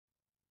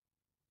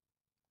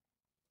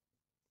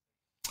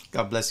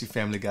God bless you,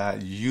 family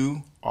God.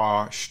 You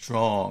are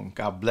strong.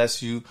 God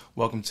bless you.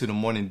 Welcome to the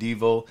morning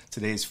Devo.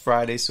 Today is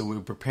Friday, so we're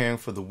preparing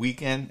for the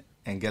weekend.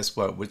 And guess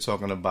what? We're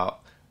talking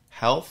about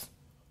health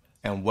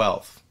and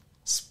wealth,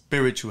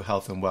 spiritual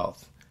health and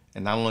wealth.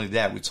 And not only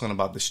that, we're talking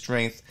about the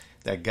strength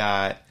that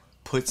God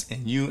puts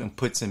in you and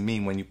puts in me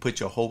when you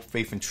put your hope,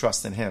 faith, and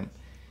trust in Him.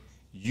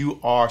 You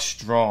are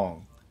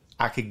strong.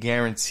 I could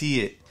guarantee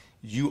it.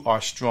 You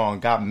are strong.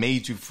 God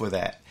made you for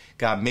that.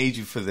 God made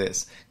you for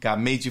this.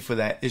 God made you for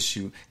that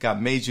issue. God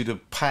made you to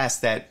pass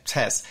that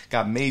test.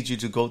 God made you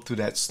to go through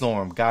that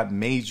storm. God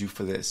made you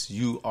for this.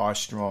 You are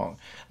strong.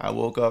 I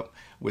woke up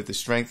with the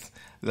strength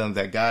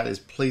that God has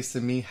placed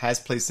in me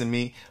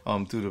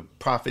through the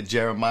prophet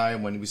Jeremiah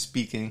when he was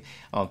speaking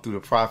through the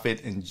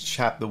prophet in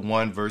chapter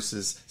 1,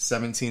 verses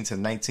 17 to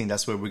 19.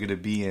 That's where we're going to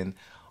be in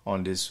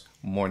on this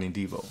morning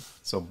Devo.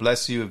 So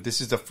bless you. If this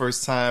is the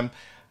first time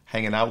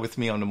hanging out with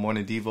me on the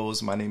morning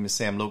Devos, my name is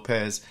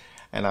𝗦𝗢𝗧𝗜𝗦.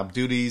 And I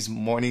do these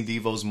morning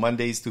Devos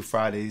Mondays through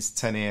Fridays,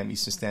 10 a.m.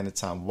 Eastern Standard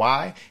Time.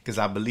 Why? Because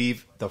I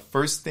believe the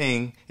first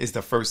thing is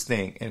the first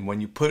thing. And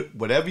when you put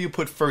whatever you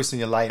put first in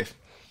your life,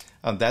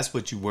 that's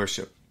what you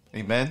worship.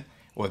 Amen?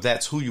 Or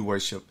that's who you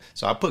worship.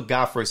 So I put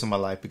God first in my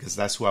life because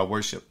that's who I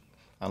worship.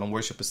 I don't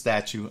worship a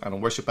statue. I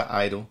don't worship an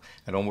idol.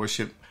 I don't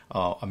worship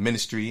a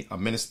ministry, a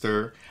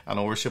minister. I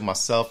don't worship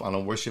myself. I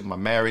don't worship my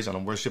marriage. I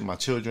don't worship my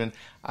children.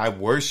 I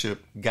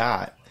worship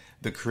God,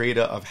 the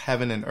creator of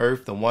heaven and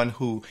earth, the one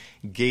who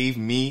gave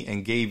me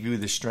and gave you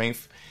the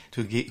strength,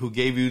 who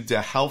gave you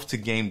the health to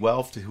gain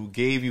wealth, who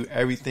gave you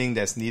everything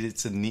that's needed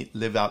to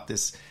live out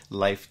this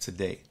life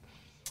today.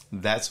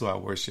 That's who I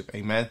worship.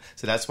 Amen.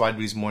 So that's why I do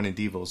these morning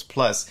Devos.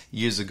 Plus,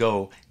 years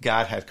ago,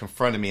 God had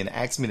confronted me and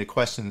asked me the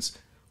questions,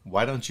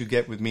 why don't you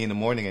get with me in the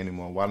morning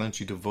anymore? Why don't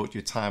you devote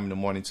your time in the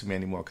morning to me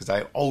anymore? Because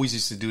I always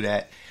used to do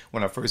that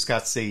when I first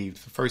got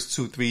saved. The first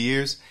 2-3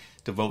 years,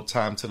 devote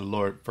time to the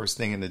Lord first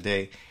thing in the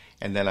day.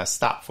 And then I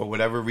stopped for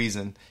whatever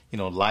reason,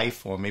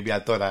 life, or maybe I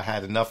thought I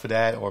had enough of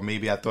that, or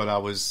maybe I thought I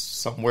was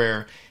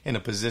somewhere in a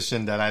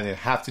position that I didn't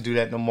have to do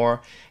that no more.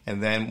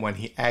 And then when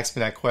he asked me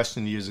that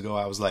question years ago,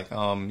 I was like,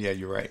 yeah,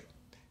 you're right.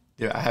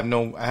 I have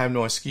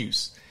no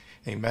excuse.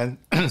 Amen.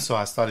 So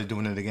I started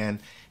doing it again,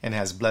 and it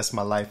has blessed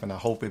my life, and I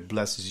hope it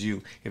blesses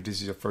you if this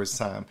is your first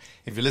time.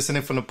 If you're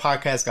listening from the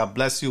podcast, God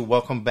bless you.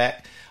 Welcome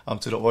back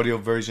to the audio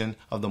version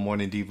of the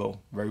Morning Devo.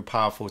 Very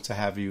powerful to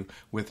have you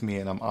with me,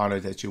 and I'm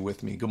honored that you're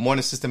with me. Good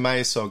morning, Sister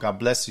𝗦𝗢𝗖𝗜𝗓. God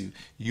bless you.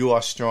 You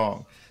are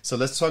strong. So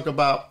let's talk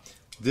about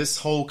this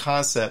whole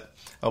concept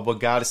of what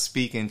God is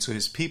speaking to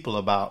His people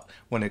about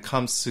when it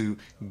comes to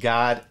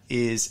God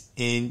is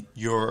in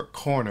your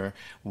corner.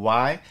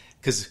 Why?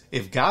 Because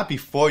if God be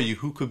for you,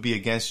 who could be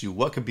against you?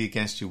 What could be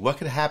against you? What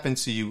could happen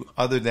to you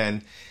other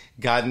than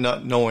God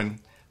not knowing?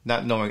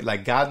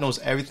 Like God knows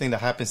everything that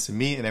happens to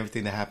me and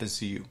everything that happens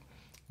to you,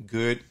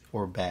 good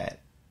or bad.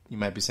 You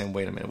might be saying,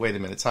 wait a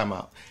minute, time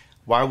out.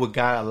 Why would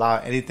God allow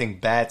anything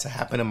bad to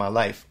happen in my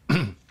life?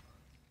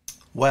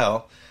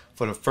 Well,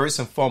 for the first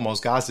and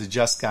foremost, God's a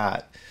just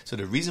God. So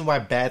the reason why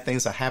bad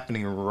things are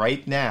happening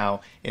right now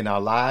in our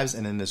lives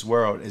and in this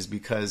world is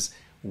because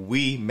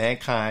we,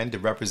 mankind, the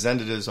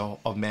representatives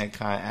of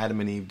mankind, Adam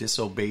and Eve,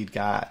 disobeyed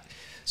God.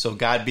 So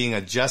God being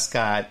a just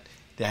God,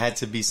 there had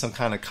to be some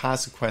kind of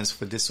consequence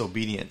for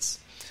disobedience.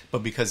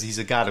 But because He's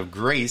a God of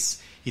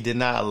grace, He did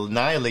not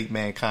annihilate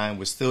mankind.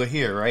 We're still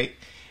here, right?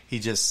 He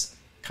just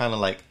kind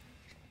of like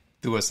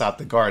threw us out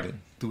the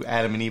garden, threw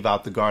Adam and Eve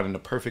out the garden, the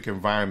perfect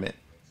environment,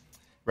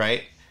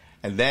 right?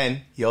 And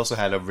then He also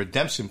had a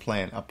redemption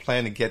plan, a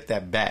plan to get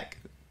that back,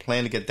 a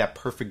plan to get that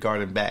perfect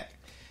garden back.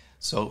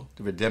 So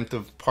the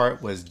redemptive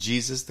part was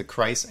Jesus, the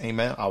Christ,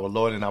 amen, our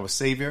Lord and our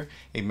Savior,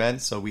 amen.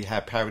 So we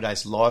had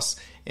paradise lost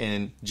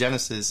in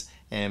Genesis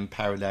and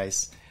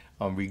paradise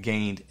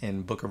regained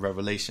in Book of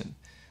Revelation.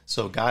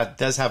 So God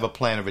does have a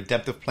plan, a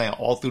redemptive plan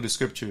all through the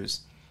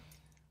scriptures.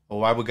 Well,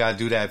 why would God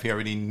do that if He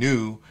already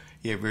knew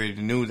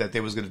that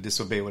they was going to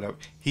disobey whatever?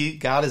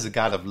 God is a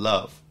God of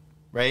love,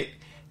 right?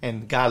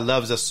 And God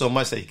loves us so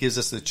much that He gives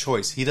us the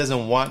choice. He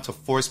doesn't want to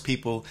force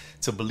people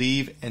to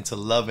believe and to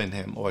love in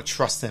Him or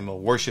trust Him or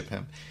worship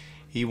Him.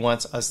 He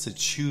wants us to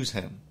choose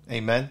Him.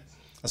 Amen.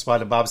 That's why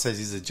the Bible says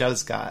He's a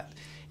jealous God.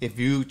 If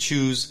you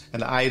choose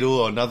an idol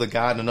or another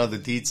God, another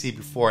deity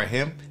before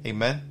Him,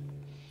 amen,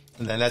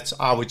 and then that's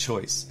our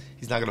choice.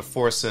 He's not going to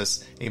force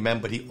us,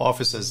 amen, but He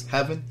offers us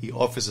heaven. He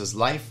offers us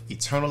life,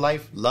 eternal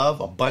life, love,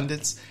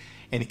 abundance,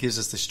 and He gives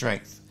us the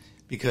strength.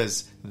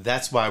 Because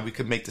that's why we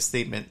could make the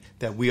statement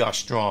that we are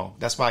strong.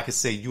 That's why I could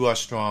say you are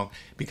strong,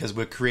 because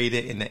we're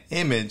created in the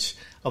image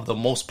of the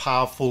most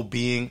powerful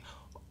being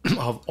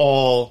of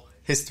all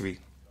history,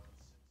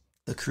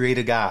 the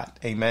creator God,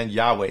 amen,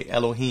 Yahweh,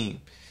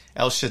 Elohim,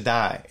 El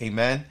Shaddai,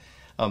 amen,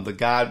 the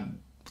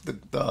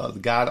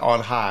God on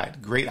high,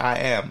 great I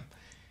am,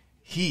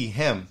 He,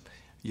 Him,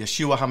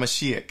 Yeshua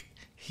HaMashiach,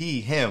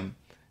 He, Him,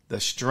 the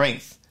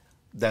strength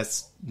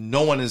that's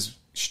no one is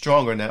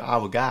stronger than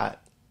our God.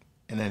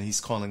 And then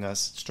He's calling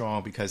us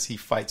strong because He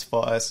fights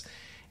for us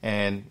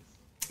and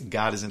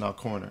God is in our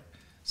corner.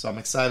 So I'm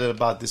excited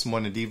about this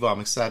morning, Devo. I'm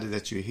excited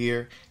that you're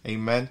here.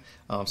 Amen.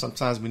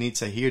 Sometimes we need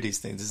to hear these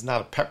things. This is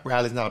not a pep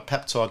rally. It's not a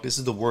pep talk. This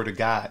is the word of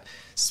God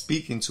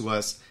speaking to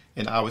us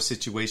in our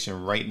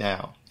situation right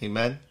now.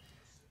 Amen.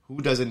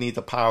 Who doesn't need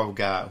the power of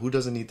God? Who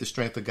doesn't need the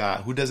strength of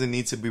God? Who doesn't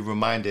need to be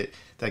reminded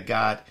that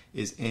God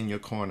is in your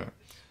corner?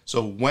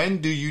 So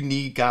when do you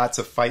need God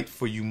to fight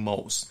for you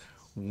most?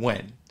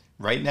 When?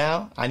 Right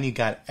now, I need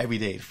God every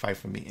day to fight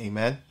for me.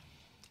 Amen.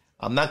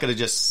 I'm not going to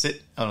just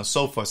sit on a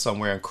sofa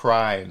somewhere and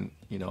cry and,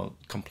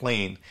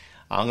 complain.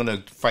 I'm going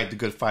to fight the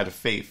good fight of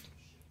faith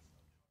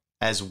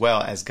as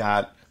well as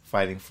God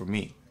fighting for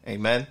me.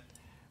 Amen.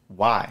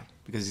 Why?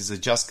 Because he's a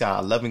just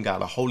God, a loving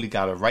God, a holy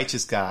God, a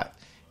righteous God.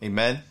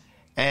 Amen.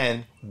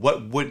 And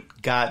what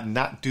would God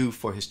not do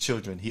for his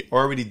children? He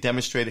already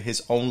demonstrated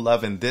his own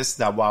love in this,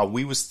 that while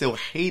we were still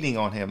hating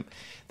on him,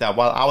 that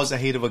while I was a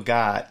hater of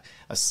God,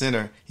 a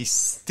sinner, he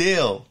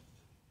still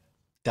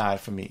died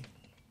for me.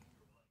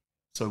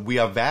 So we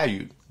are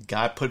valued.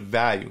 God put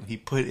value. He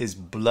put his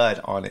blood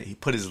on it. He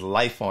put his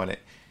life on it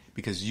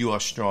because you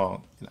are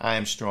strong and I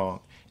am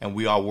strong and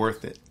we are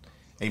worth it.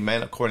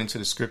 Amen. According to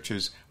the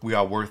scriptures, we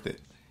are worth it.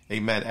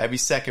 Amen. Every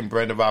second,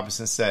 Brenda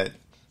Robinson said,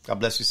 God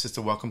bless you,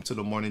 sister. Welcome to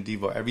the Morning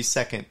Devo. Every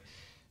second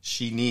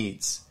she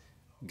needs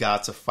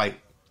God to fight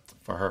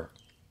for her.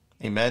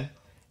 Amen.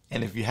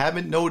 And if you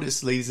haven't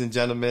noticed, ladies and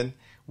gentlemen,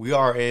 we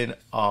are in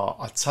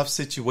a tough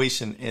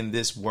situation in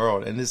this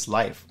world, in this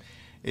life.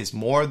 It's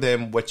more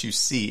than what you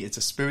see. It's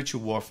a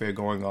spiritual warfare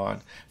going on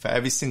for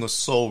every single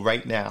soul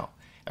right now.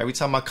 Every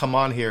time I come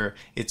on here,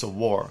 it's a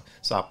war.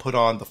 So I put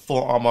on the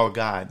full armor of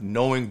God,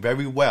 knowing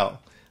very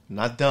well, I'm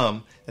not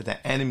dumb, that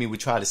the enemy would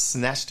try to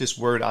snatch this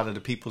word out of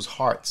the people's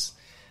hearts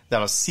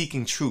that are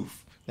seeking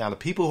truth. Now, the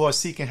people who are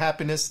seeking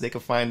happiness, they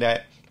can find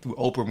that through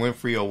Oprah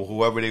Winfrey or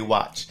whoever they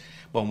watch.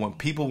 But when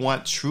people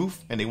want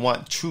truth and they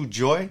want true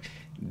joy,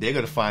 they're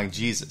going to find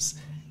Jesus,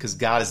 because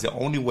God is the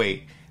only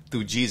way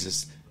through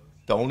Jesus,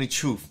 the only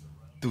truth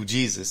through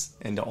Jesus,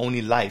 and the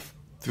only life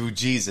through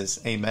Jesus.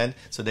 Amen.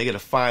 So they're going to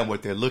find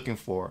what they're looking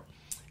for.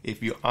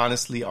 If you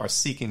honestly are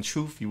seeking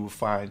truth, you will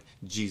find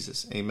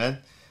Jesus. Amen.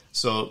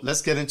 So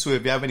let's get into it.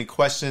 If you have any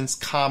questions,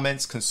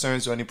 comments,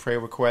 concerns, or any prayer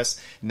requests,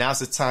 now's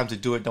the time to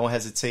do it. Don't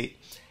hesitate.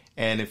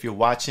 And if you're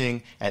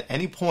watching at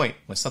any point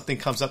when something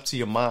comes up to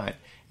your mind,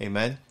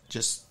 amen,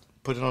 just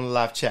put it on the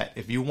live chat.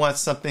 If you want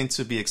something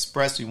to be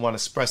expressed, you want to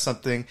express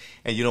something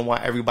and you don't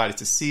want everybody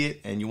to see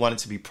it and you want it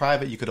to be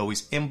private, you could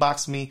always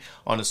inbox me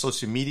on the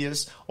social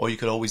medias, or you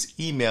could always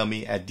email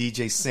me at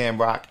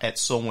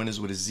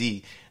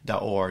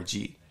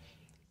djsamrock@soulwinners.org.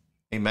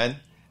 Amen.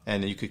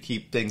 And you could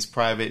keep things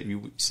private.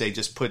 You say,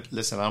 just put,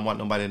 listen, I don't want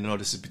nobody to know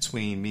this is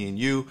between me and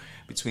you,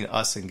 between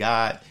us and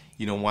God.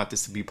 You don't want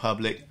this to be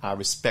public. I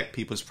respect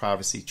people's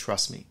privacy.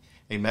 Trust me.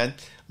 Amen.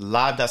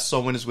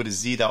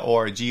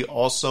 Live.soulwinnerswithaz.org.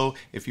 Also,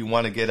 if you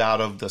want to get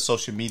out of the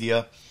social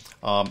media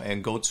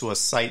and go to a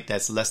site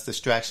that's less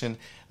distraction,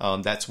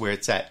 that's where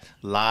it's at.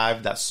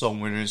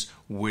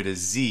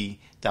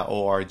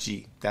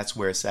 Live.soulwinnerswithaz.org. That's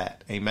where it's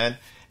at. Amen.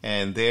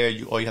 And there,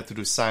 all you have to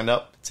do is sign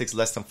up. It takes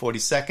less than 40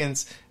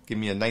 seconds. Give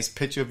me a nice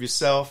picture of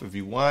yourself if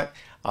you want,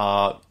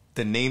 the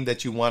name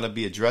that you want to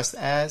be addressed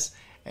as,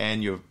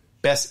 and your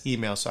best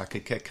email so I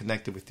could get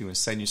connected with you and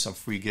send you some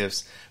free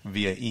gifts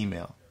via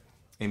email.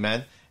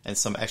 Amen. And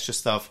some extra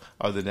stuff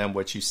other than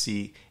what you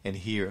see and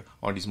hear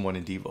on these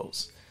morning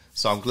devos.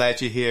 So I'm glad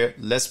you're here.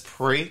 Let's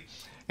pray.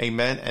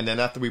 Amen. And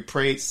then after we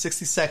pray,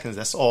 60 seconds,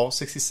 that's all,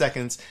 60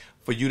 seconds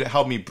for you to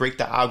help me break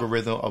the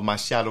algorithm of my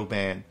shadow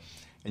ban.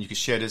 And you can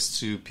share this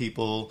to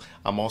people.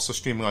 I'm also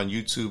streaming on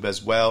YouTube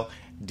as well.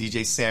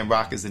 DJ Sam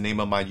Rock is the name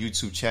of my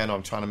YouTube channel.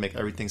 I'm trying to make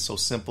everything so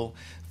simple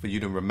for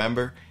you to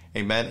remember.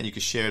 Amen. And you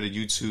can share the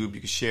YouTube. You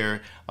can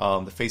share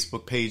the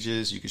Facebook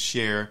pages. You can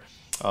share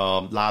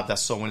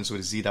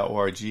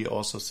live.soulwinnerswithaz.org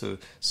also to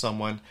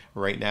someone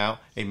right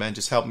now. Amen.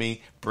 Just help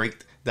me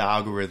break the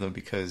algorithm,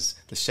 because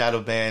the shadow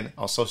ban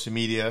on social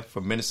media for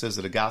ministers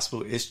of the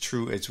gospel is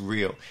true. It's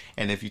real.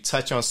 And if you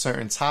touch on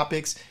certain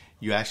topics,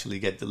 you actually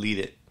get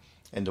deleted,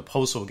 and the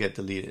post will get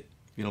deleted.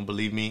 If you don't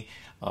believe me,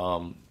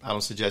 I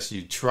don't suggest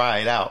you try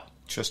it out.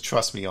 Just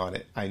trust me on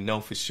it. I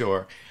know for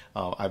sure.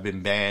 I've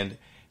been banned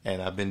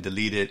and I've been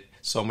deleted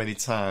so many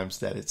times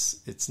that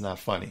it's not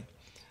funny.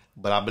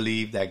 But I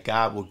believe that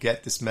God will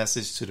get this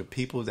message to the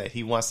people that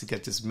he wants to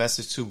get this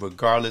message to,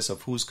 regardless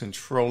of who's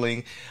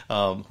controlling,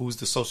 who's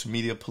the social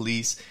media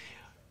police.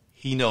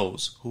 He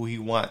knows who he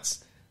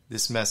wants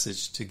this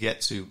message to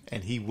get to,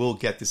 and he will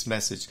get this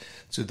message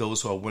to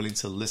those who are willing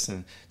to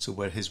listen to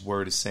what his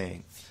word is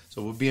saying.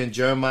 So we'll be in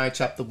Jeremiah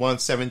chapter 1,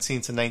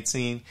 17 to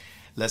 19.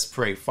 Let's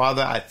pray.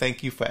 Father, I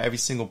thank you for every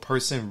single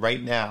person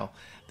right now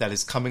that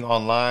is coming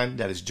online,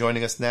 that is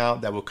joining us now,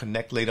 that will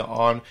connect later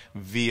on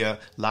via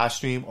live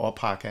stream or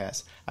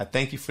podcast. I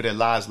thank you for their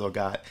lives, Lord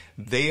God.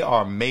 They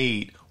are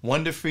made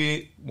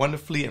wonderfully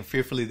and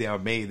fearfully. They are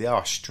made. They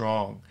are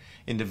strong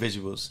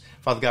individuals.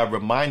 Father God,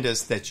 remind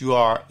us that you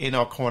are in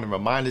our corner.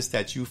 Remind us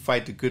that you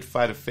fight the good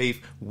fight of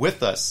faith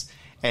with us,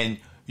 and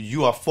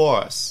you are for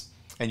us,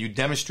 and you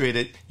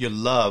demonstrated your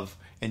love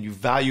and you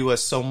value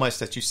us so much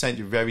that you sent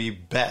your very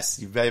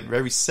best, your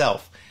very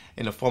self,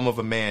 in the form of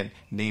a man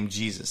named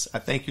Jesus. I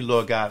thank you,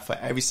 Lord God, for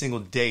every single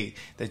day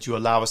that you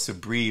allow us to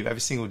breathe,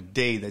 every single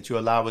day that you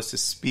allow us to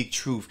speak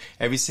truth,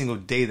 every single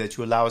day that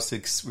you allow us to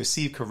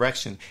receive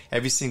correction,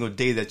 every single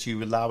day that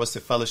you allow us to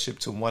fellowship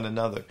to one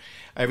another,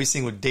 every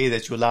single day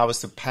that you allow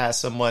us to pass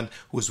someone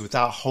who is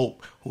without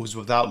hope, who is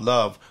without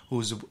love,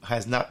 who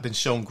has not been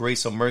shown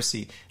grace or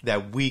mercy,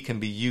 that we can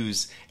be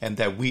used, and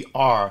that we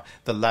are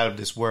the light of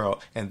this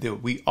world, and that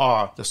we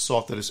are the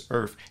salt of this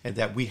earth, and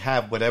that we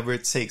have whatever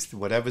it takes,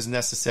 whatever is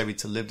necessary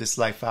to live this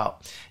life out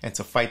and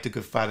to fight the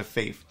good fight of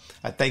faith.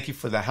 I thank you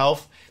for the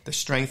health, the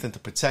strength, and the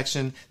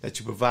protection that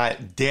you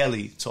provide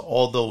daily to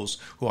all those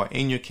who are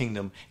in your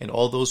kingdom and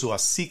all those who are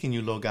seeking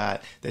you, Lord God,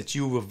 that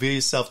you reveal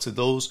yourself to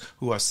those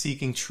who are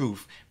seeking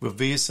truth.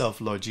 Reveal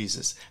yourself, Lord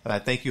Jesus. And I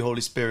thank you,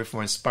 Holy Spirit,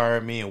 for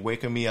inspiring me and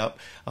waking me up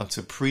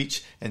to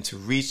preach and to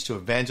reach, to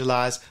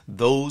evangelize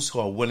those who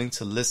are willing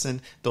to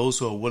listen, those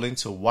who are willing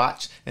to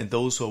watch, and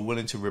those who are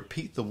willing to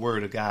repeat the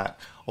word of God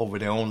over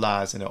their own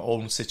lives and their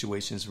own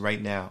situations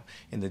right now.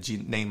 In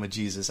the name of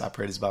Jesus, I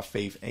pray this by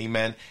faith.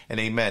 Amen and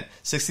amen.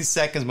 60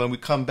 seconds when we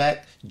come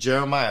back.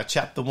 Jeremiah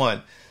chapter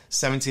 1,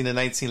 17 and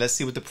 19. Let's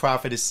see what the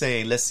prophet is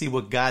saying. Let's see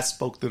what God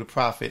spoke through the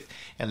prophet.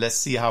 And let's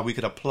see how we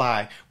could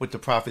apply what the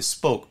prophet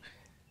spoke.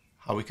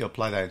 How we can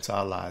apply that into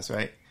our lives,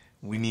 right?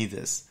 We need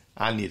this.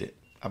 I need it.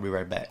 I'll be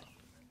right back.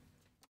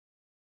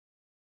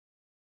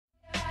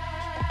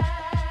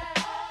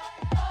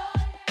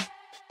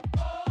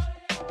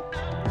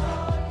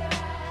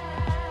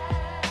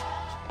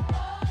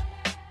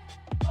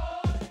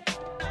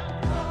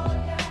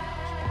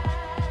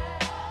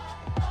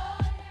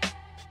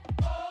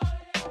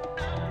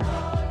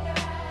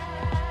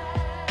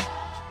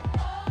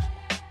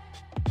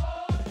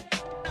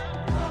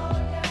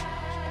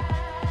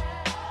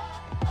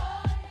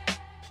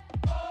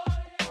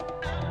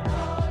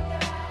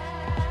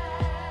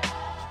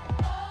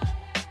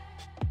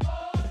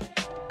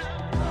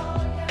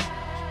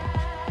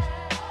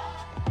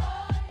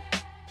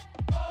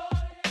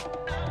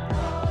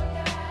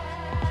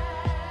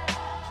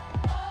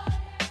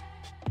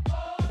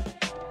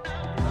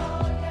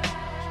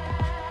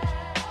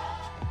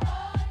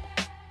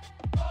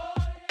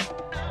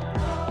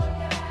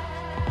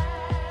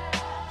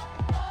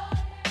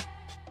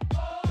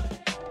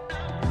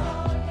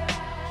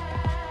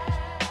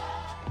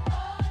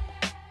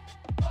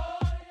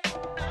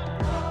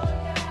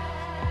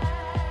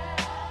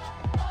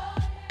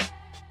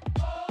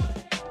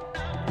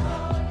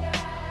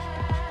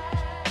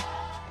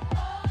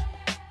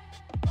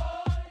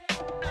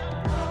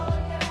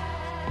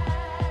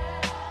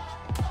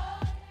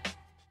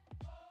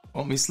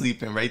 Want me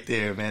sleeping right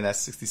there, man. That's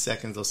 60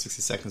 seconds. Those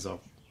 60 seconds are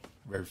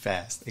very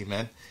fast.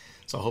 Amen.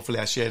 So hopefully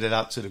I shared it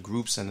out to the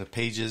groups and the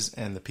pages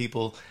and the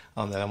people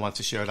that I want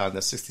to share it out in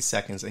the 60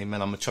 seconds.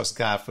 Amen. I'm going to trust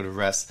God for the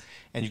rest.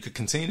 And you could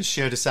continue to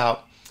share this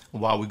out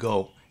while we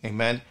go.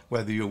 Amen.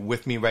 Whether you're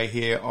with me right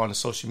here on the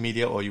social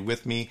media or you're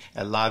with me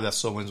at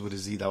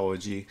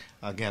live.sowinnswithaz.org.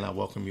 Again, I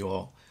welcome you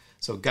all.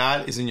 So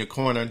God is in your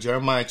corner.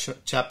 Jeremiah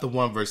chapter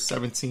 1, verse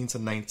 17 to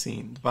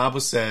 19. The Bible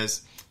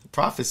says, the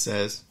prophet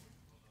says,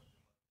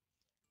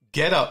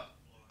 get up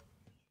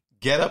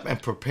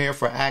and prepare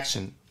for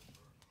action.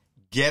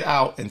 Get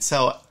out and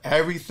tell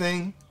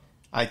everything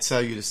I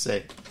tell you to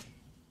say.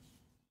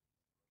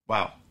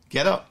 Wow.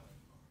 Get up.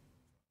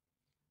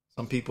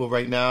 Some people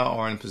right now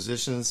are in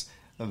positions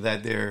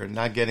that they're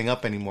not getting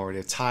up anymore.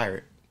 They're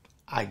tired.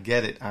 I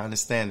get it. I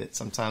understand it.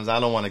 Sometimes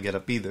I don't want to get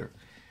up either.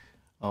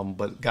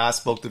 But God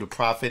spoke to the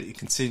prophet. He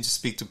continues to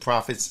speak to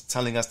prophets,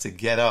 telling us to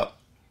get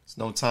up. It's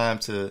no time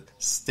to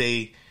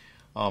stay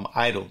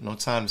idle. No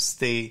time to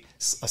stay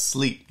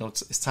asleep.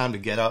 It's time to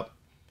get up.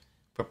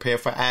 Prepare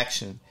for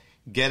action.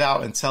 Get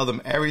out and tell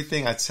them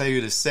everything I tell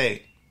you to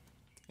say.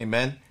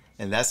 Amen.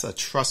 And that's a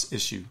trust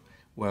issue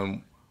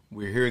when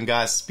we're hearing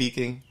God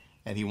speaking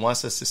and he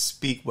wants us to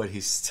speak what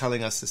he's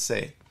telling us to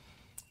say.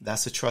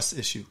 That's a trust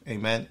issue.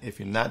 Amen. If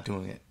you're not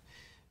doing it,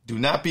 do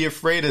not be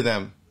afraid of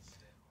them,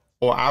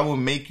 or I will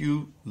make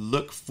you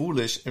look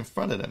foolish in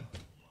front of them.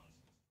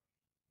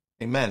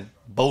 Amen.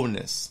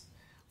 Boldness.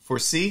 For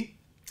see,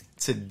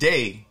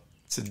 today,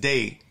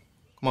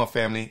 come on,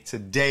 family,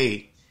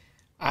 today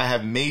I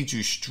have made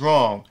you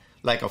strong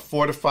like a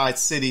fortified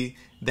city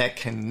that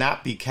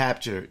cannot be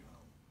captured.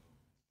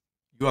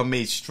 You are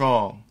made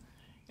strong.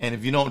 And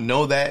if you don't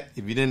know that,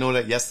 if you didn't know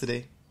that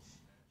yesterday,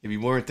 if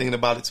you weren't thinking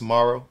about it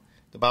tomorrow,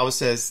 the Bible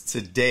says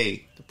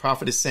today, the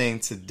prophet is saying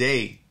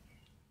today,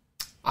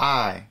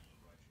 I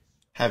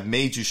have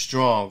made you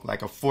strong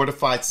like a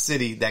fortified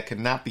city that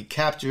cannot be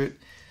captured,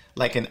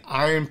 like an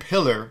iron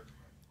pillar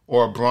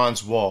or a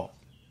bronze wall.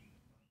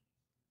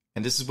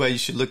 And this is where you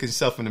should look at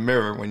yourself in the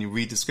mirror when you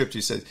read the scripture.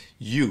 It says,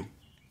 you,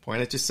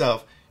 point at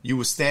yourself, you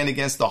will stand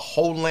against the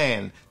whole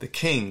land, the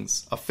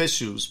kings,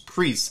 officials,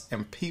 priests,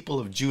 and people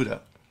of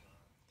Judah.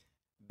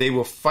 They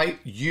will fight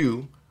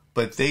you,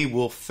 but they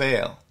will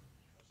fail.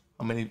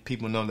 How many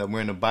people know that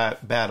we're in a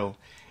battle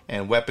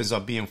and weapons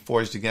are being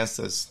forged against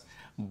us,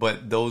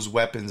 but those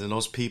weapons and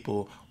those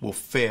people will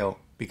fail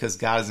because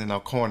God is in our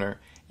corner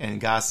and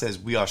God says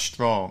we are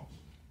strong.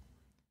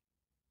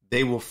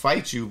 They will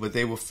fight you, but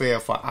they will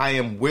fail. For I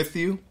am with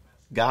you.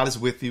 God is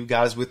with you.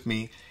 God is with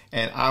me.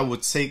 And I will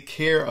take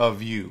care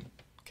of you.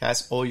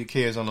 Cast all your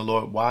cares on the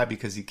Lord. Why?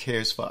 Because he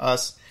cares for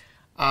us.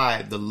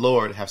 I, the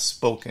Lord, have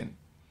spoken.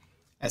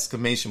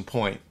 Exclamation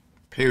point.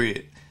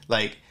 Period.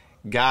 Like,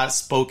 God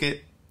spoke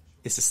it.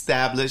 It's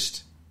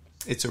established.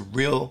 It's a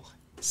real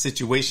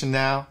situation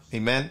now.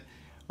 Amen.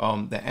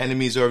 The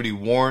enemy is already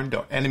warned.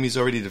 The enemy is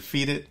already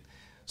defeated.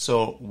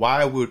 So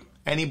why would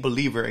any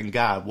believer in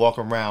God walk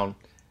around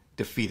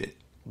defeated?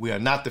 We are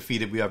not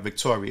defeated. We are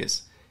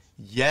victorious.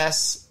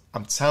 Yes,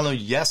 I'm telling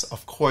you, yes,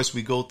 of course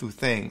we go through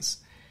things.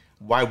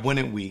 Why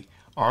wouldn't we?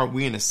 Aren't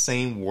we in the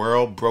same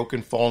world,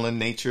 broken, fallen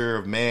nature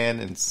of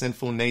man and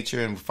sinful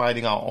nature and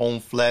fighting our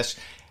own flesh?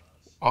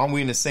 Aren't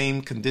we in the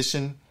same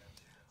condition?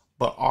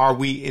 But are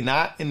we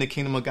not in the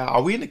kingdom of God?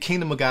 Are we in the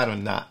kingdom of God or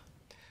not?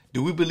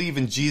 Do we believe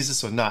in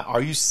Jesus or not?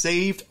 Are you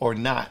saved or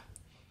not?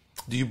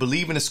 Do you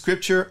believe in the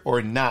scripture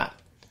or not?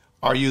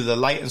 Are you the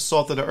light and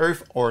salt of the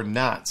earth or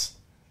not?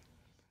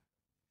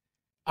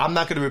 I'm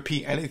not going to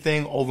repeat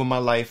anything over my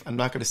life. I'm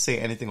not going to say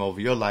anything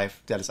over your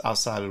life that is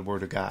outside of the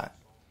word of God.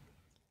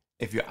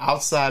 If you're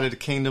outside of the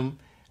kingdom,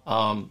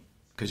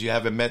 because you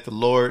haven't met the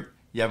Lord,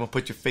 you haven't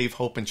put your faith,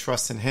 hope, and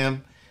trust in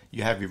him,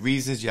 you have your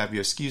reasons, you have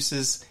your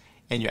excuses,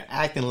 and you're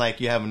acting like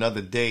you have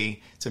another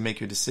day to make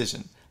your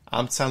decision.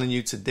 I'm telling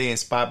you today,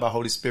 inspired by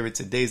Holy Spirit,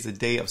 today is the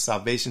day of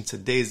salvation.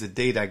 Today is the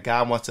day that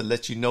God wants to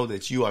let you know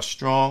that you are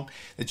strong,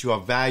 that you are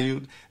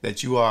valued,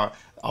 that you are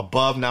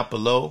above, not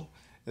below,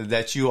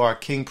 that you are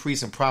king,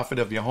 priest, and prophet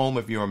of your home.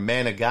 If you're a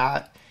man of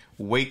God,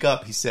 wake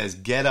up. He says,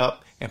 get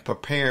up and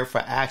prepare for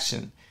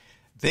action.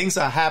 Things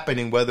are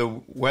happening,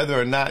 whether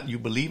or not you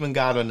believe in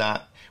God or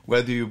not,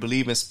 whether you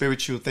believe in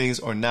spiritual things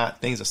or not,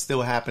 things are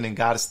still happening.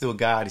 God is still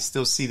God. He's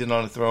still seated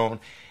on the throne,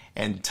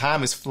 and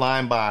time is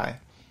flying by.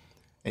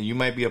 And you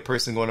might be a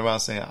person going around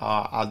saying,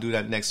 I'll do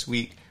that next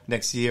week,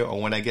 next year, or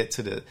when I get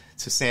to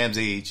Sam's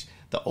age,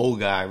 the old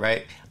guy,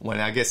 right? When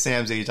I get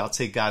Sam's age, I'll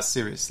take God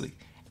seriously.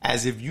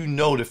 As if you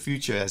know the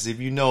future, as if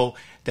you know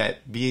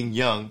that being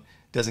young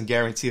doesn't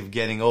guarantee of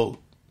getting old.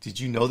 Did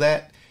you know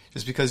that?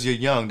 Just because you're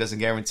young doesn't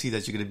guarantee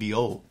that you're going to be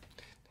old.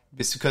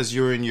 Just because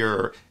you're in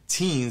your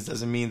teens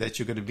doesn't mean that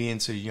you're going to be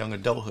into young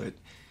adulthood.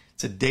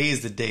 Today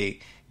is the day.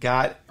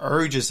 God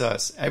urges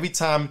us. Every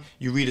time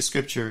you read a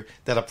scripture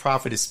that a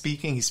prophet is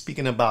speaking, he's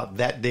speaking about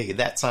that day,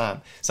 that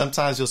time.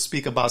 Sometimes he'll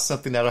speak about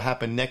something that'll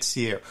happen next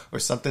year or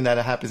something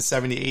that'll happen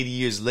 70, 80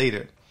 years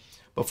later.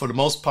 But for the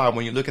most part,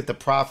 when you look at the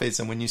prophets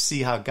and when you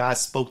see how God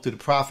spoke to the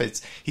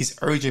prophets, he's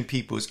urging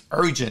people. It's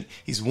urgent.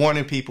 He's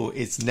warning people.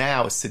 It's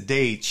now. It's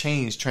today.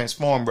 Change,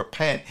 transform,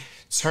 repent.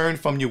 Turn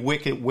from your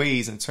wicked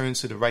ways and turn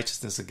to the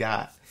righteousness of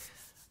God.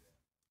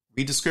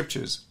 Read the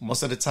scriptures.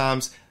 Most of the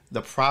times,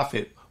 the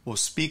prophet will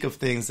speak of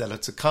things that are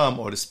to come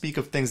or to speak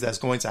of things that's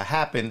going to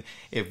happen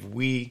if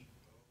we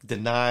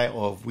deny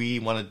or if we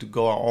want to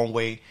go our own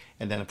way.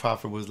 And then the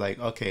prophet was like,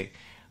 okay,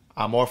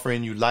 I'm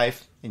offering you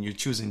life and you're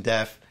choosing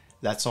death.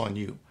 That's on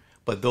you.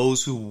 But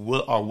those who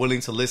are willing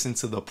to listen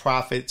to the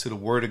prophet, to the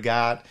word of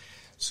God,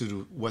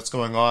 to what's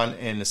going on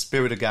in the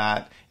spirit of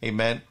God,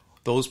 amen,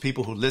 those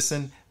people who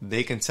listen,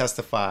 they can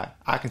testify.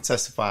 I can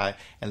testify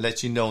and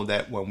let you know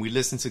that when we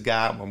listen to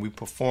God, when we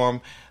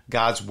perform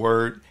God's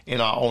word in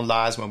our own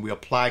lives, when we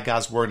apply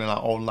God's word in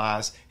our own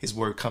lives, his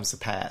word comes to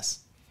pass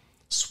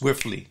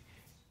swiftly,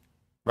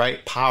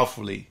 right?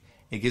 Powerfully.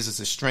 It gives us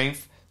the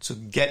strength to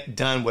get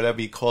done whatever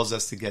he calls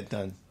us to get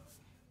done.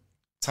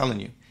 I'm telling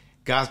you,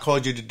 God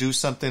called you to do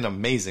something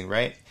amazing,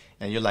 right?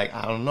 And you're like,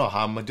 I don't know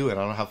how I'm going to do it.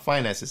 I don't have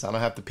finances. I don't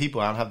have the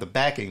people. I don't have the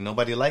backing.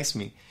 Nobody likes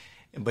me.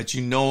 But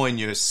you know in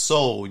your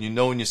soul, you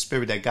know in your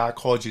spirit that God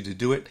called you to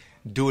do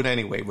it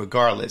anyway,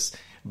 regardless.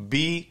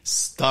 Be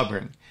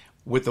stubborn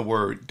with the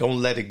word.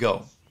 Don't let it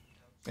go.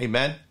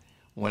 Amen.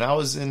 When I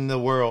was in the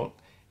world,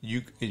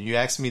 you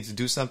asked me to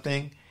do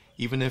something,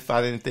 even if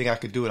I didn't think I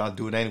could do it, I'll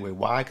do it anyway.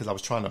 Why? Because I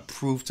was trying to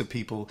prove to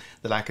people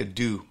that I could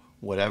do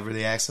whatever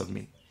they asked of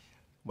me.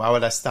 Why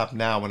would I stop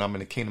now when I'm in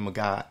the kingdom of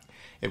God?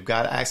 If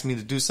God asks me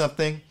to do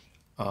something,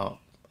 I'm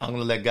going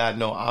to let God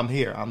know I'm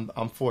here.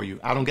 I'm for you.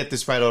 I don't get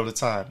this right all the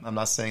time. I'm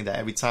not saying that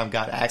every time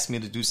God asks me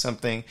to do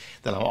something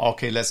that I'm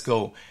okay, let's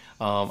go.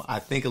 I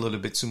think a little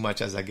bit too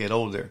much as I get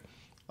older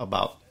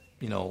about,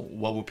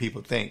 what will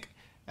people think,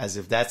 as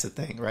if that's a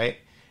thing, right?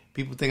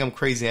 People think I'm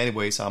crazy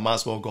anyway, so I might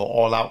as well go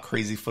all out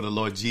crazy for the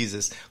Lord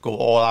Jesus, go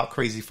all out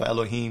crazy for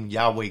Elohim,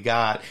 Yahweh,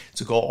 God,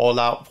 to go all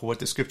out for what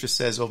the scripture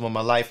says over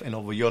my life and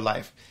over your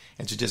life,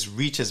 and to just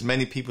reach as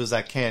many people as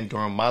I can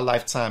during my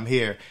lifetime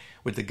here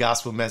with the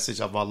gospel message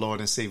of our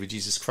Lord and Savior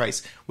Jesus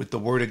Christ, with the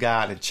word of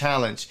God, and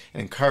challenge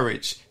and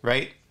encourage,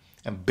 right?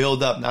 And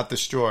build up, not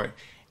destroy.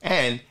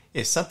 And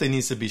if something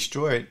needs to be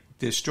destroyed,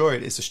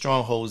 it's the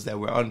strongholds that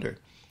we're under.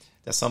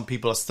 That some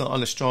people are still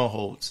under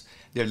strongholds.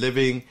 They're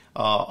living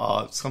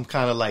some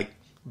kind of like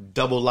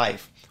double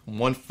life.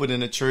 1 foot in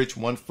the church,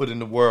 1 foot in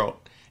the world.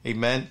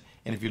 Amen.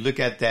 And if you look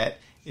at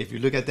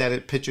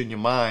that picture in your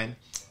mind,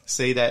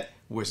 say that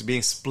we're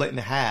being split in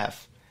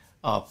half.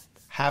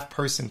 half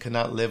person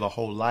cannot live a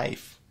whole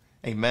life.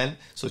 Amen.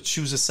 So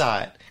choose a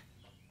side.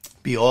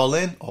 Be all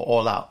in or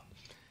all out.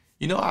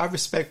 You know, I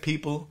respect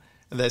people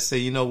that say,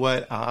 you know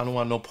what, I don't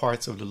want no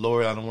parts of the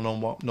Lord. I don't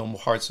want no more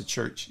parts of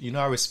church. You know,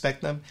 I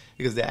respect them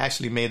because they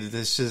actually made a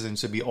decision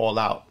to be all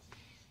out.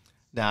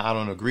 Now, I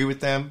don't agree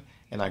with them,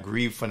 and I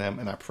grieve for them,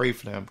 and I pray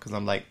for them because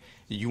I'm like,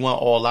 you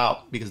want all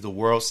out because the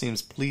world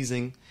seems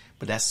pleasing,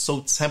 but that's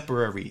so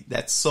temporary.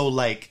 That's so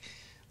like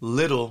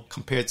little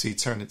compared to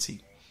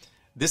eternity.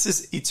 This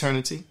is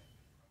eternity,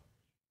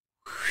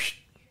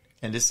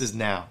 and this is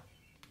now,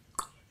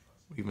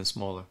 even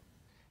smaller.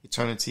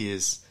 Eternity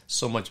is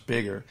so much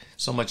bigger,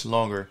 so much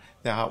longer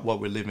than what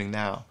we're living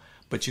now.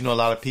 But you know, a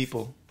lot of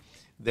people,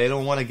 they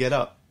don't want to get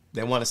up.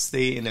 They want to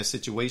stay in their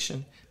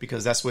situation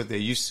because that's what they're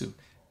used to.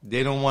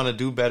 They don't want to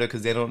do better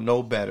because they don't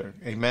know better.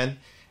 Amen.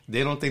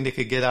 They don't think they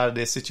could get out of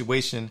their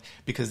situation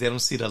because they don't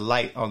see the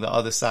light on the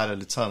other side of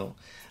the tunnel.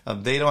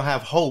 They don't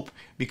have hope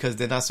because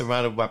they're not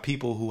surrounded by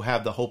people who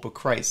have the hope of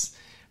Christ,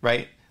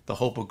 right? The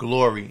hope of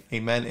glory,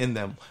 amen, in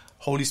them.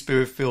 Holy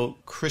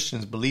Spirit-filled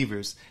Christians,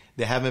 believers,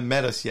 they haven't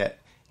met us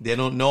yet. They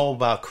don't know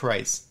about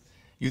Christ.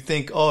 You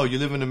think, oh, you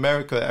live in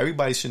America,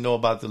 everybody should know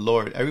about the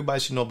Lord. Everybody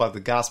should know about the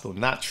gospel.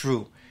 Not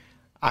true.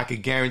 I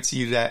could guarantee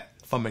you that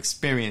from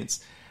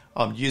experience.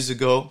 Years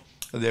ago,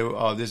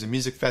 there's a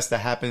music fest that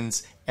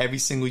happens every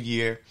single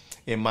year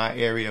in my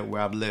area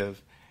where I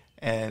live.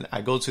 And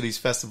I go to these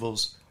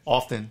festivals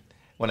often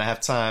when I have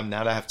time.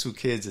 Now that I have 2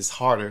 kids, it's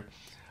harder.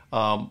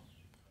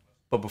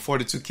 But before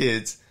the 2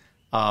 kids,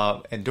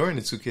 and during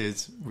the 2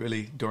 kids,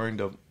 really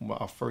during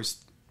our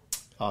first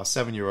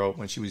 7-year-old,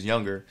 when she was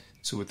younger,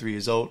 2 or 3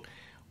 years old,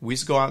 we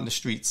used to go out in the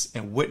streets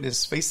and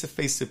witness face to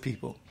face to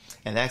people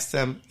and ask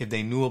them if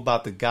they knew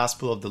about the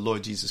gospel of the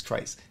Lord Jesus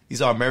Christ.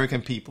 These are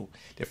American people.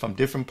 They're from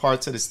different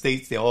parts of the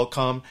states. They all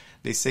come.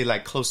 They say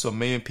like close to 1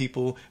 million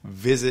people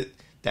visit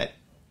that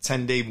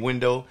 10-day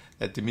window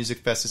that the music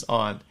fest is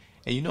on.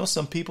 And you know,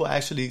 some people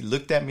actually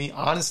looked at me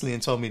honestly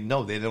and told me,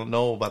 no, they don't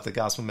know about the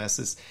gospel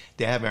message.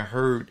 They haven't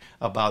heard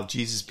about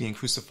Jesus being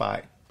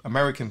crucified.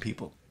 American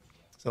people.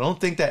 So don't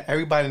think that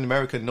everybody in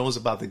America knows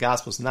about the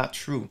gospel. It's not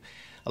true.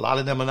 A lot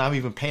of them are not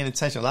even paying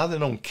attention. A lot of them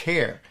don't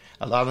care.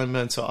 A lot of them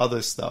are into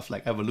other stuff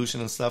like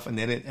evolution and stuff, and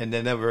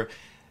they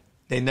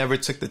never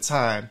took the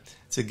time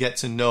to get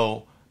to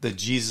know the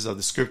Jesus of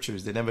the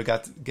scriptures. They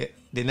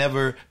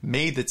never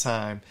made the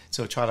time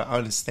to try to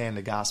understand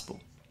the gospel.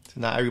 So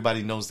not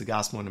everybody knows the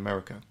gospel in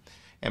America.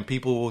 And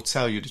people will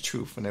tell you the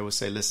truth, and they will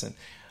say, listen,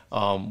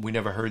 we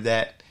never heard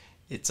that.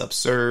 It's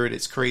absurd.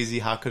 It's crazy.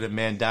 How could a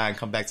man die and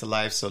come back to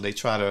life? So they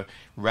try to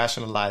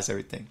rationalize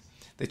everything.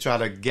 They try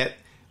to get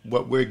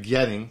what we're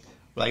getting.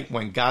 Like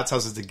when God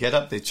tells us to get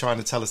up, they're trying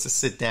to tell us to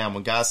sit down.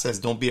 When God says,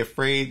 don't be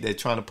afraid, they're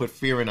trying to put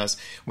fear in us.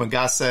 When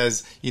God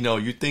says, you know,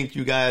 you think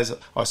you guys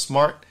are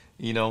smart,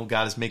 you know,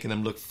 God is making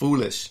them look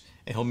foolish.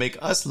 And he'll make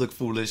us look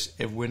foolish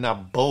if we're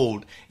not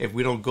bold, if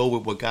we don't go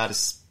with what God is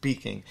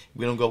speaking, if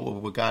we don't go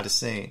with what God is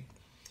saying.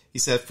 He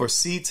said, for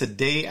see,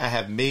 today I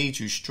have made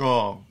you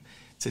strong.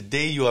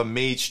 Today you are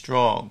made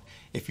strong.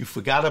 If you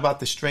forgot about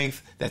the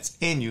strength that's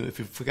in you, if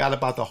you forgot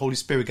about the Holy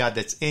Spirit, God,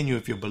 that's in you,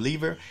 if you're a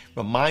believer,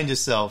 remind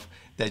yourself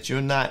that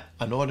you're not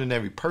an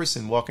ordinary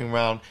person walking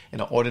around in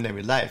an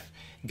ordinary life.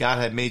 God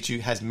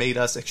has made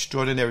us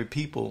extraordinary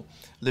people,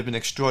 living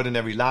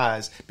extraordinary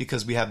lives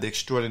because we have the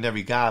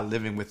extraordinary God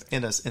living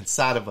within us,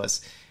 inside of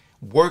us,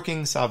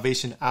 working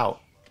salvation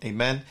out.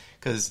 Amen.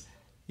 Because,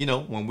 you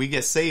know, when we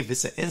get saved,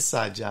 it's an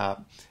inside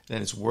job,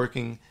 and it's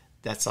working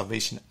that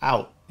salvation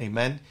out.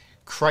 Amen.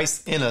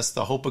 Christ in us,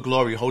 the hope of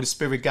glory, Holy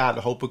Spirit God,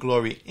 the hope of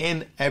glory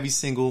in every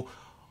single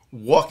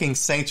walking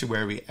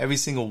sanctuary, every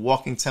single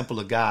walking temple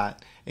of God,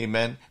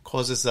 amen,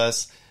 causes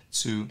us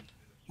to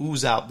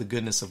ooze out the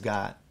goodness of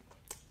God.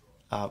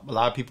 A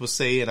lot of people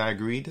say, and I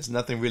agree, there's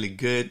nothing really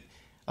good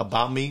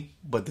about me,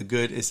 but the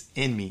good is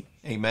in me,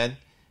 amen,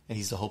 and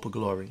he's the hope of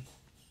glory.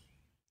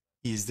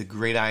 He's the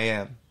great I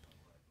am.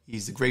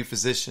 He's the great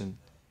physician.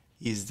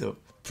 He's the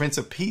Prince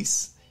of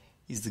Peace.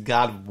 He's the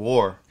God of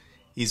war.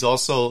 He's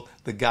also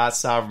the God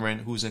sovereign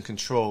who's in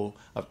control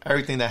of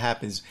everything that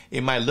happens.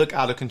 It might look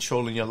out of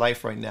control in your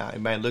life right now.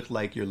 It might look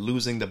like you're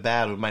losing the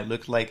battle. It might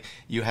look like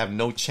you have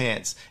no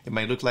chance. It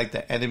might look like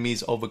the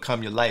enemies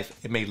overcome your life.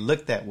 It may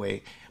look that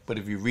way. But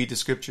if you read the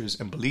scriptures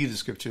and believe the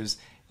scriptures,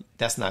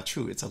 that's not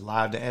true. It's a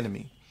lie of the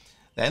enemy.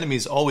 The enemy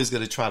is always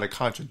going to try to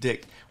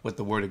contradict what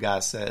the word of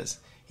God says.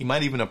 He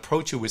might even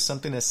approach you with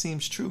something that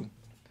seems true.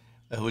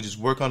 He'll just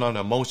work on our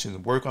emotions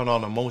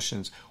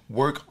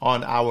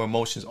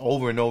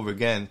over and over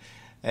again.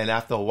 And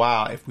after a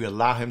while, if we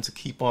allow him to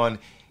keep on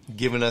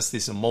giving us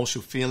these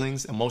emotional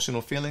feelings,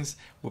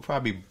 we'll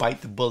probably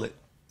bite the bullet.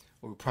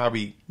 We'll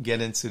probably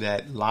get into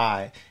that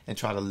lie and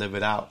try to live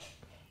it out.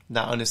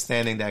 Not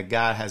understanding that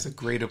God has a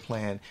greater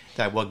plan,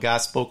 that what God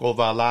spoke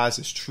over our lives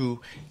is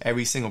true.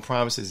 Every single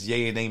promise is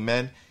yea and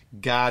amen.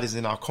 God is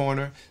in our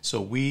corner,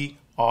 so we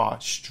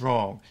are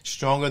strong.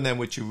 Stronger than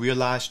what you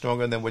realize,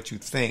 stronger than what you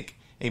think.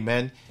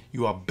 Amen.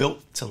 You are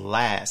built to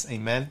last.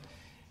 Amen.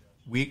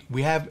 We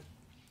have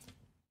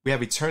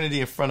eternity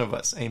in front of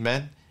us.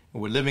 Amen.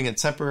 We're living in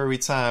temporary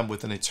time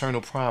with an eternal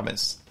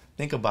promise.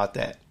 Think about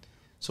that.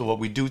 So what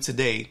we do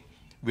today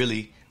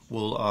really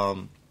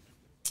will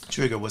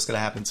trigger what's going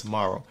to happen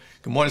tomorrow.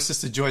 Good morning,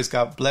 Sister Joyce.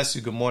 God bless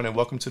you. Good morning.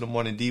 Welcome to the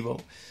Morning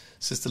Devo.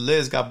 Sister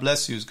Liz, God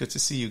bless you. It's good to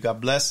see you.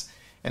 God bless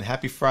and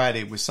happy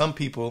Friday. With some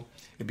people,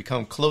 it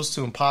becomes close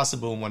to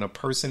impossible when a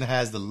person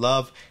has the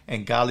love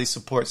and godly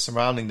support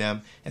surrounding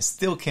them and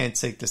still can't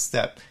take the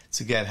step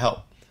to get help.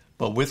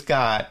 But with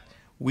God,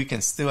 we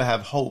can still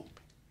have hope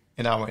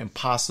in our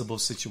impossible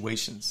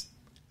situations.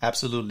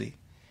 Absolutely.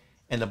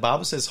 And the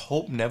Bible says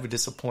hope never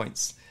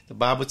disappoints. The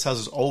Bible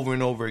tells us over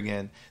and over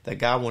again that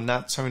God will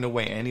not turn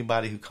away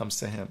anybody who comes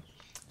to him.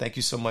 Thank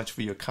you so much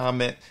for your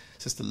comment,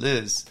 Sister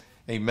Liz.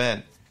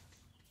 Amen.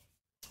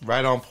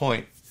 Right on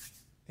point.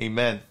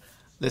 Amen.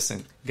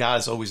 Listen, God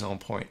is always on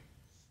point.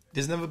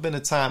 There's never been a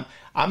time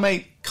I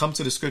might come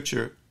to the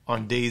scripture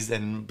on days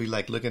and be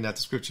like looking at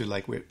the scripture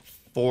like with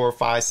 4,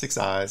 5, 6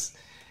 eyes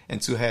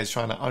and 2 heads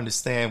trying to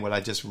understand what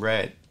I just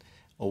read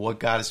or what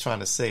God is trying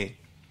to say.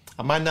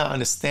 I might not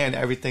understand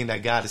everything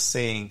that God is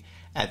saying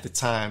at the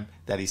time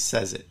that he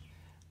says it,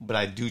 but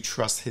I do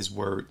trust his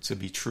word to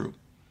be true.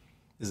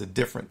 There's a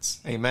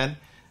difference. Amen.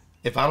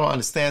 If I don't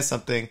understand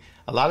something,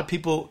 a lot of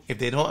people, if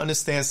they don't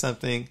understand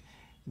something,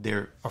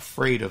 they're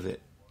afraid of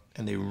it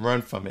and they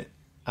run from it.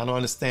 I don't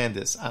understand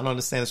this. I don't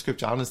understand the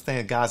scripture. I don't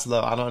understand God's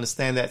love. I don't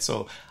understand that,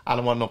 so I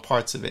don't want no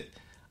parts of it.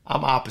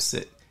 I'm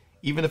opposite.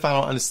 Even if I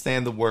don't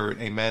understand the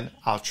word, amen,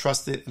 I'll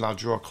trust it and I'll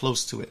draw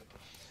close to it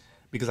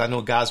because I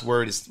know God's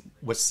word is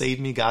what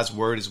saved me. God's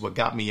word is what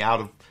got me out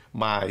of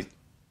my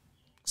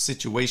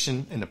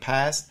situation in the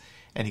past,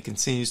 and he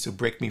continues to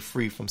break me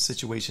free from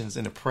situations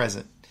in the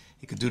present.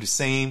 He could do the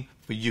same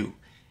for you.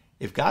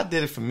 If God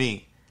did it for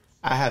me,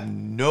 I have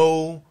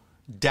no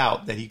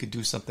doubt that he could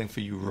do something for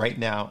you right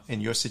now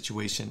in your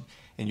situation,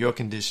 in your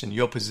condition,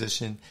 your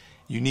position.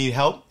 You need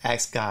help,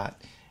 ask God.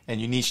 And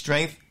you need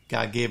strength,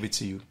 God gave it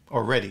to you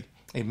already.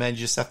 Amen. You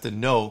just have to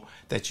know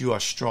that you are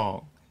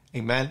strong.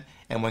 Amen.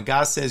 And when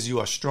God says you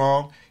are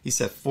strong, he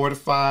said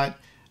fortified,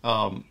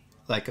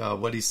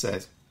 what he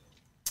says,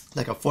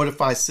 like a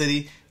fortified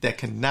city that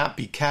cannot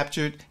be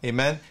captured.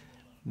 Amen.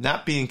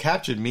 Not being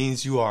captured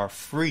means you are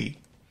free.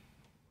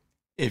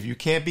 If you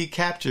can't be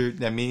captured,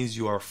 that means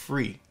you are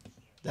free.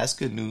 That's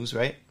good news,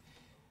 right?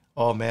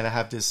 Oh man, I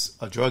have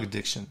a drug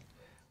addiction.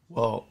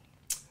 Well,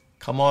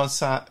 come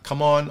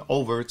on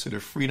over to the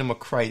freedom of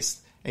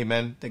Christ.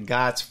 Amen. The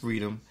God's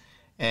freedom.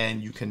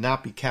 And you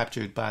cannot be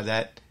captured by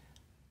that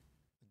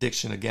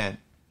addiction again.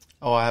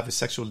 Oh, I have a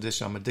sexual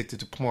addiction. I'm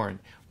addicted to porn.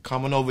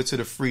 Come on over to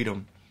the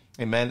freedom.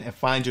 Amen. And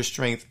find your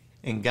strength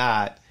in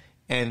God.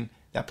 And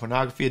that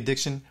pornography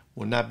addiction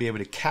will not be able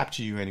to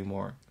capture you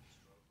anymore.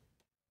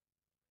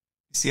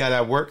 See how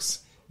that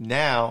works?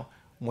 Now,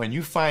 when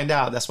you find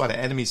out, that's why the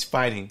enemy's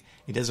fighting.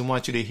 He doesn't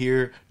want you to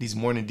hear these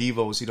morning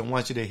devos. He don't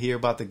want you to hear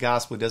about the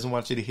gospel. He doesn't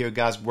want you to hear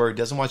God's word. He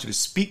doesn't want you to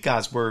speak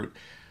God's word.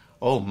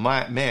 Oh,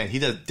 my man, he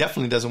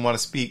definitely doesn't want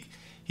to speak.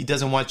 He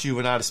doesn't want you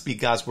and I to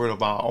speak God's word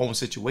about our own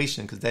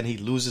situation because then he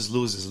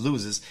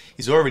loses.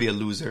 He's already a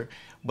loser.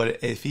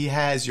 But if he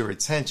has your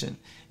attention,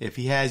 if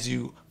he has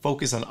you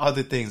focus on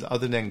other things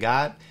other than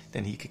God,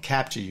 then he could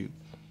capture you.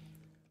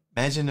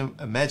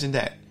 Imagine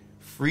that.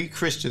 Free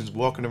Christians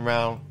walking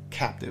around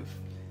captive.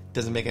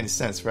 Doesn't make any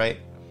sense, right?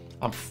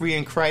 I'm free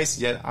in Christ,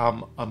 yet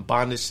I'm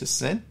bondage to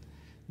sin?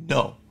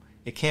 No,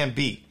 it can't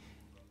be.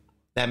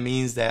 That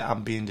means that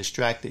I'm being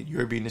distracted.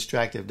 You're being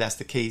distracted. If that's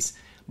the case,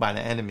 by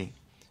the enemy,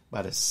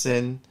 by the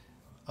sin,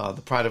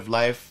 the pride of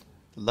life,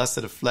 the lust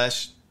of the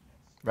flesh,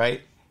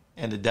 right?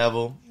 And the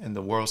devil and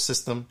the world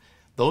system.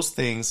 Those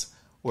things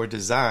were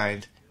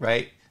designed,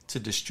 right, to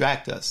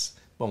distract us.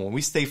 But when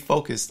we stay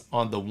focused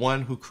on the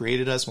one who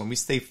created us, when we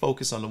stay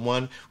focused on the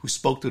one who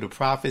spoke through the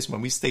prophets,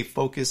 when we stay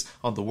focused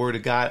on the word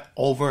of God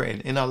over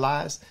and in our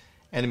lives,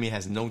 enemy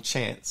has no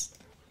chance.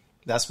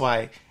 That's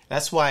why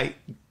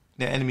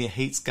the enemy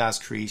hates God's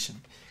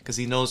creation, because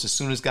he knows as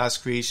soon as God's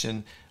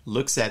creation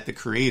looks at the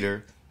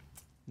creator,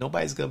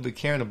 nobody's going to be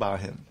caring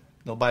about him.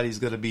 Nobody's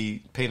going to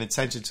be paying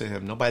attention to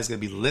him. Nobody's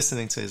going to be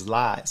listening to his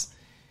lies.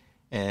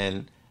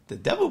 And the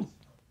devil,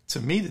 to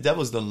me, the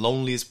devil is the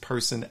loneliest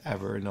person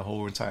ever in the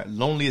whole entire,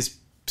 loneliest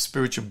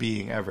spiritual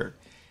being ever.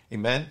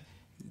 Amen.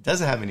 He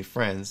doesn't have any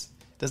friends.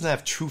 Doesn't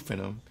have truth in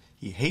him.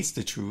 He hates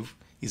the truth.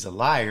 He's a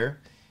liar.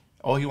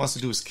 All he wants to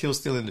do is kill,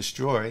 steal, and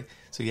destroy.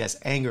 So he has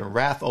anger and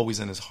wrath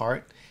always in his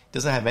heart. He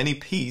doesn't have any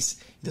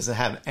peace. He doesn't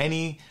have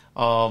any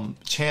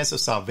chance of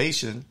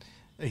salvation.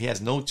 He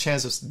has no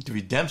chance of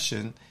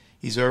redemption.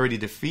 He's already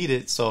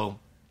defeated. So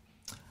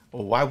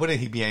why wouldn't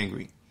he be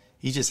angry?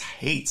 He just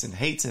hates and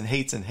hates and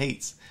hates and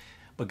hates.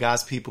 But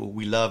God's people,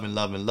 we love and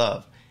love and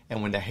love.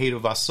 And when the hate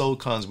of our soul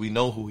comes, we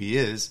know who he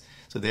is.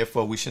 So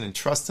therefore, we shouldn't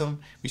trust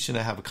him. We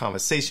shouldn't have a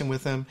conversation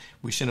with him.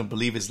 We shouldn't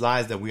believe his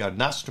lies that we are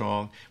not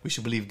strong. We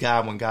should believe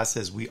God when God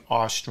says we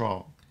are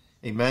strong.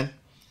 Amen.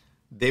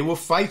 They will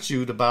fight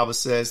you, the Bible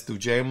says, through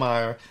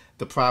Jeremiah,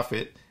 the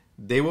prophet.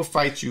 They will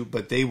fight you,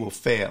 but they will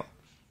fail.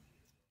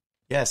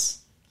 Yes.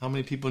 How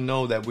many people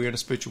know that we're in a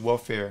spiritual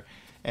warfare,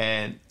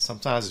 and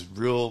sometimes it's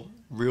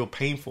real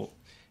painful.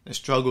 The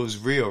struggle is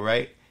real,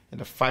 right? And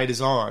the fight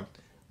is on.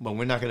 But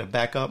we're not going to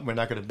back up. We're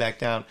not going to back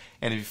down.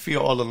 And if you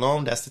feel all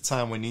alone, that's the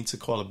time we need to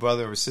call a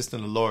brother or a sister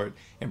in the Lord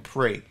and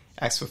pray.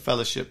 Ask for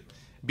fellowship.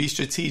 Be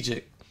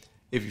strategic.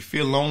 If you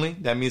feel lonely,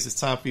 that means it's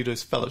time for you to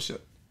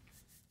fellowship.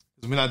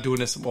 Because we're not doing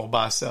this all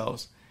by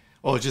ourselves.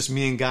 Or just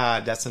me and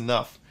God, that's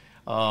enough.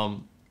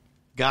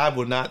 God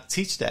will not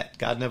teach that.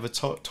 God never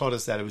taught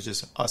us that. It was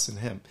just us and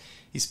him.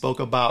 He spoke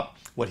about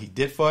what he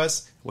did for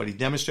us, what he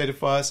demonstrated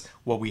for us,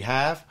 what we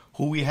have,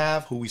 who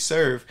we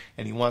serve,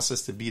 and he wants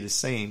us to be the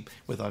same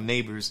with our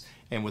neighbors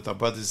and with our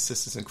brothers and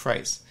sisters in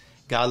Christ.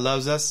 God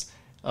loves us,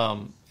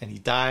 and he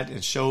died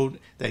and showed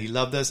that he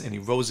loved us, and he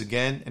rose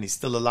again, and he's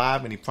still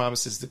alive, and he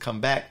promises to come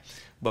back.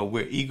 But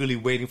we're eagerly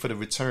waiting for the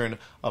return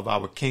of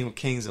our King of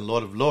Kings and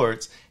Lord of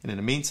Lords. And in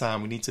the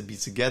meantime, we need to be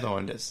together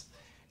on this.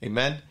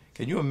 Amen.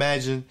 Can you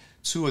imagine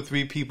 2 or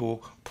 3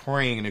 people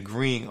praying and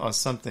agreeing on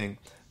something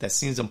that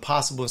seems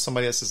impossible in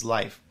somebody else's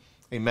life?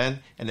 Amen.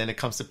 And then it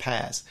comes to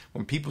pass.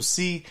 When people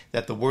see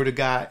that the word of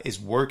God is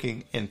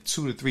working in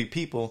 2 to 3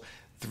 people,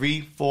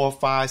 3, 4,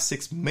 5,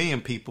 6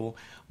 million people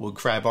will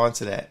grab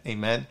onto that.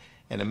 Amen.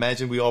 And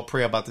imagine we all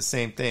pray about the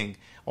same thing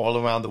all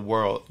around the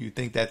world. You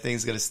think that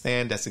thing's going to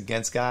stand that's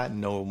against God?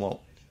 No, it won't.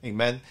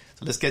 Amen.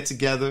 So let's get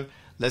together.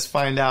 Let's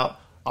find out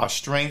our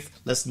strength.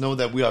 Let's know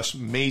that we are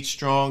made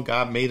strong.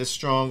 God made us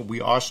strong. We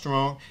are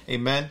strong.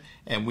 Amen.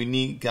 And we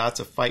need God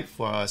to fight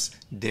for us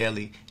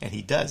daily. And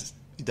he does.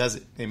 He does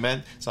it.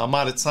 Amen. So I'm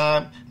out of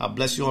time. I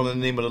bless you all in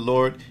the name of the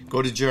Lord.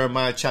 Go to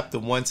Jeremiah chapter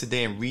 1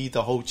 today and read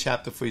the whole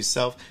chapter for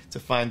yourself to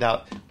find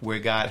out where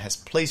God has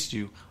placed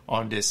you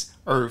on this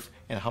earth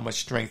and how much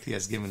strength he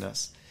has given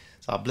us.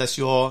 So I bless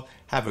you all.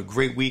 Have a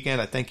great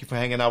weekend. I thank you for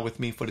hanging out with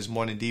me for this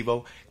morning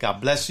Devo. God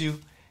bless you.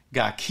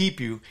 God keep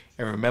you.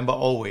 And remember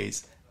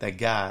always that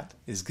God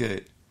is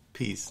good.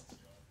 Peace.